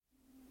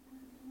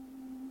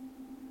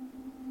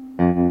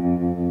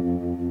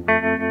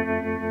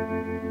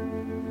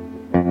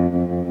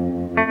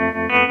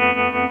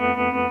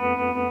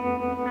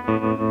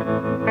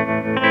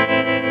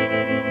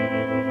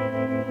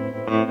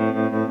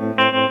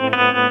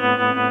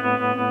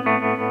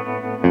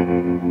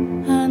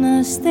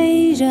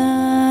Anaesthesia,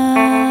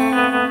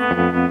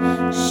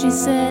 she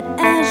said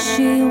as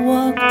she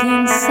walked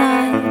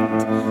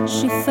inside.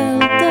 She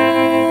felt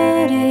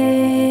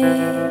dirty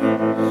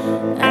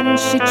and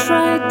she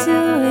tried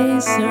to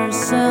ease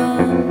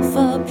herself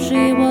up.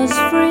 She was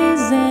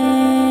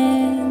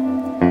freezing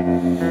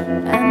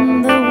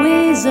and the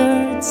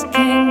wizards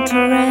came to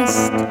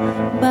rest,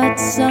 but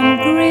some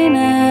green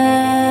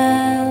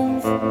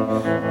elf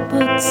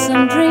put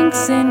some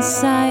drinks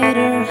inside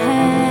her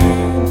head.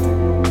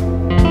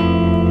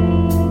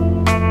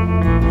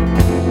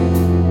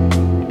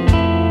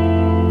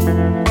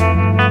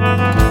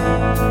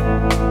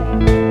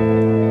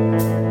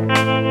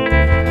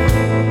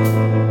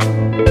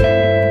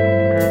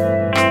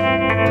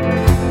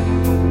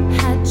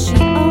 Had she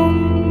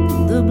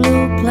owned the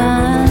blue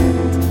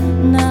plant,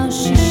 now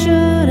she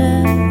should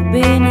have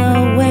been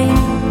away,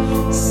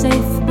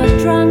 safe but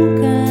drunk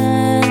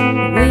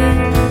and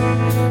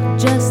weird,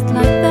 just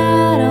like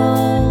that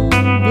old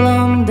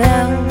blonde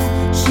elf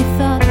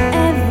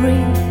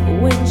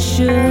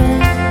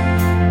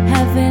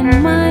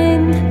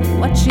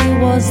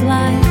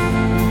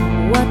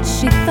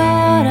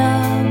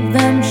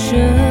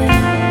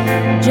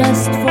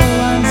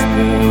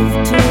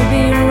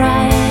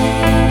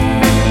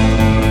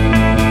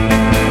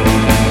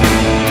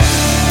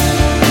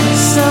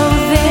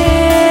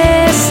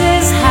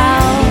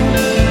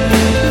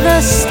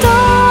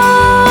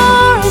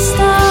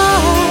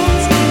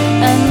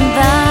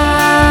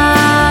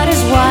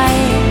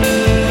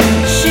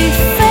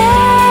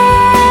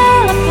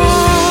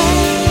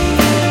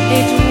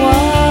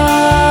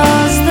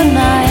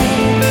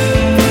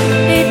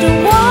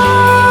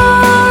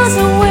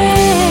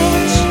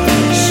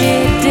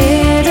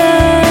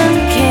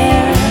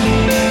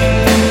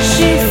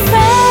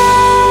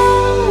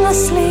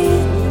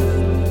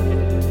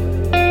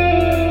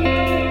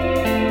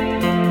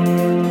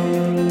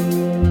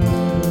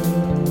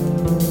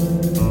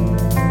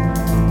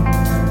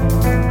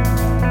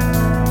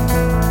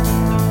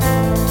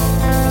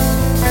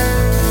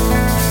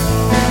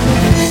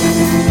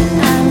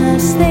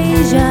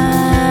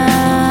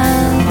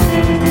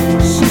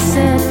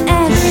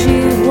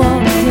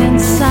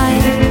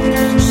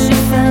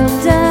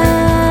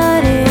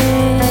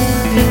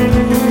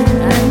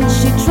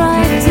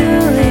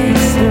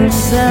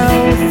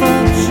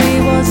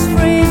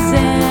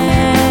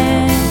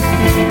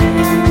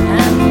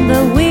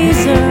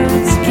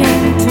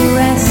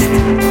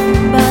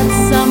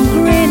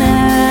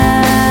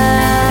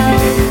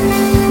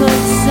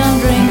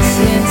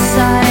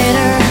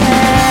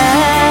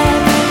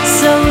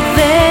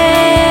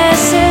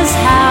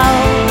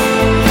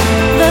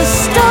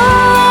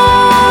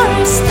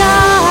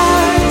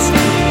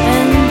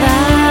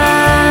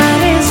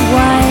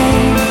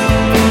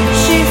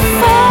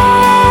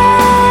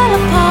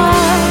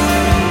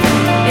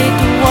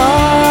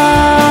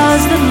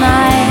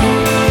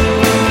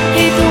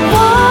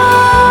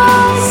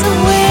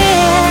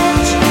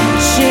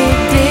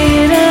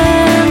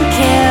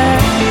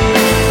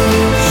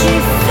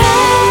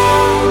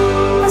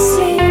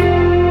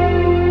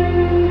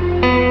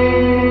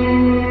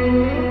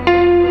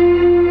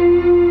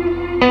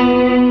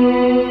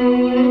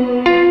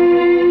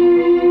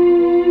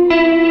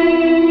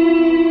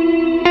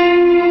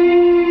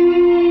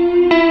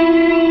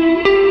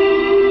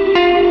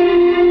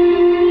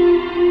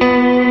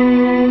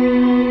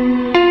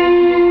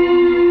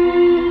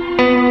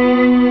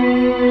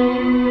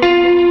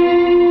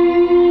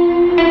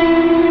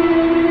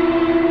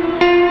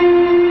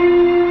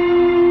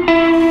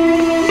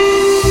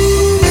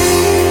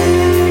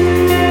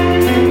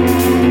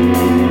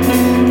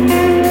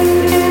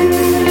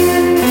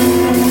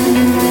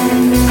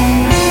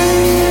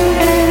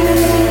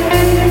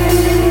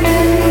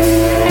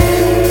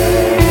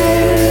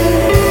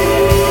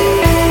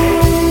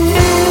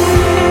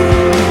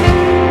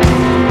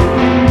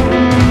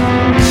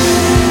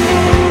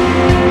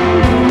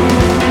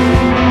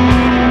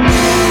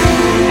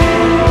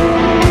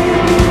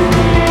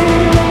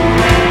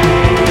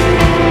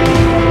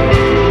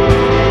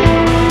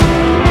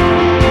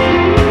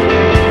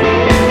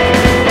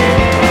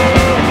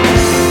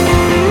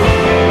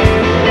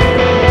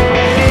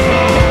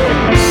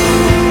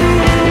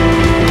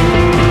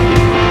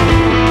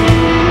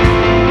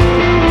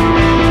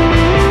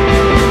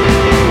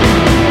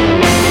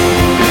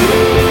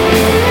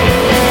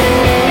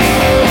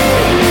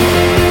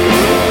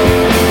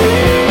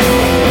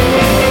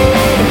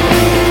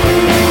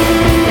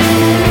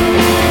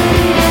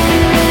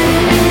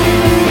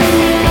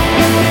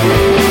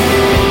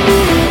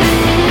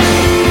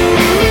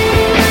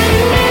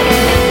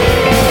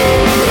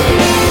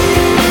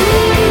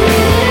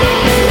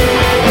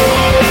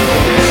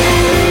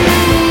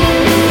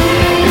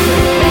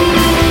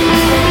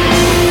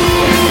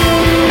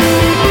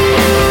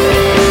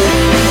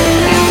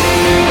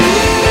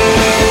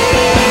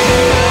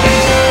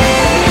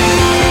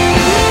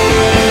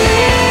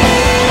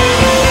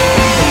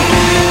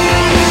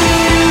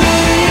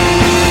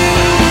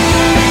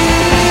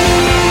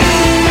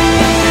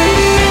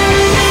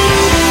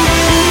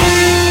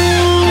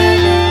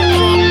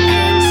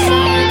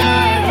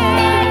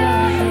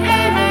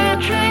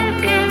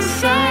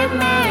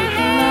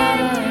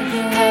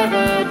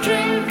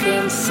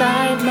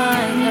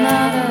my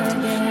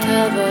head.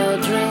 Have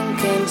a drink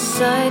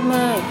inside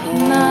my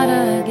head. Not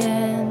again.